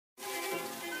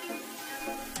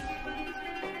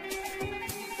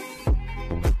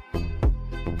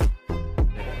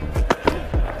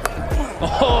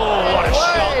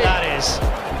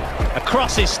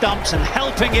across his stumps and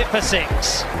helping it for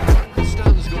 6. The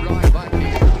stands go right back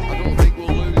here. I don't think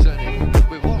we'll lose any.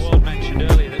 Ward mentioned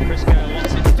earlier that Chris Gale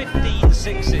wants it 15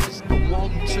 sixes.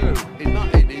 1-2 in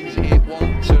that innings. He hit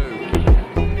 1-2.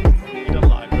 He doesn't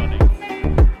like running.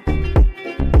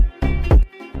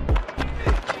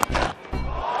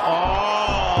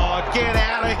 Oh, get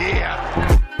out of here!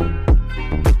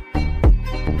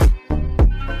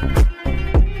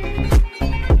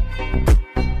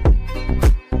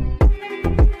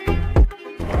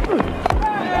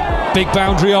 Big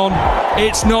boundary on,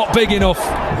 it's not big enough.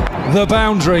 The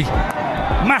boundary,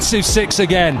 massive 6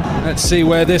 again. Let's see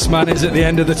where this man is at the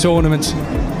end of the tournament.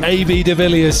 AB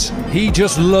Divilliers, he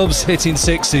just loves hitting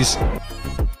 6s.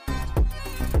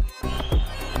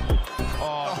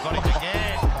 Oh, got it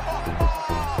again.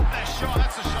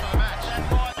 That's the shot of the match.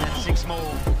 And 6 more.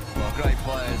 Well, great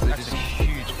players. That's a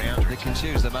huge boundary. They can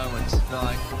choose the moments.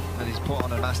 Like, and he's put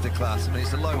on a masterclass. I mean,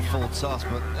 it's a low full toss,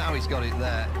 but now he's got it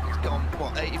there. He's gone,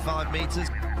 what, 85 metres?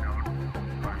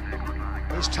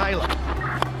 Here's Taylor.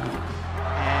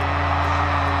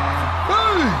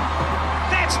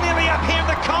 That's nearly up here in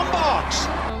the com box.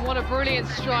 And what a brilliant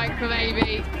strike from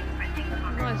AB.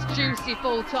 Nice juicy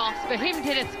full toss for him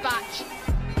to dispatch.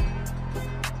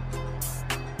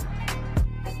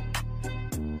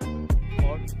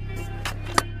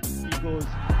 He goes,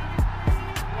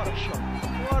 what a shot,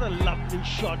 what a lovely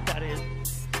shot that is.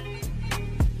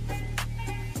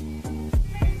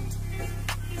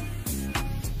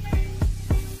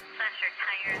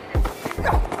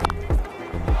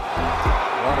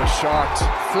 What a shot.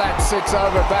 Flat 6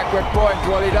 over backward point.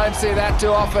 Well, you don't see that too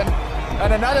often.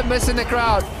 And another miss in the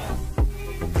crowd.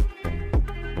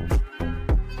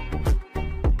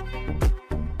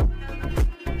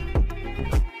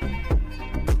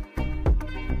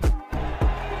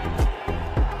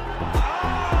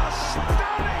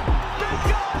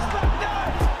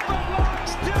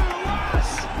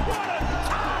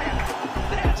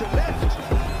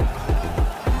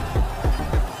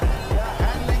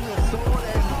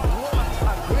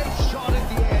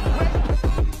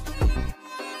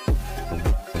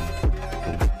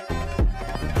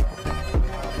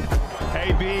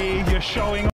 AB, you're showing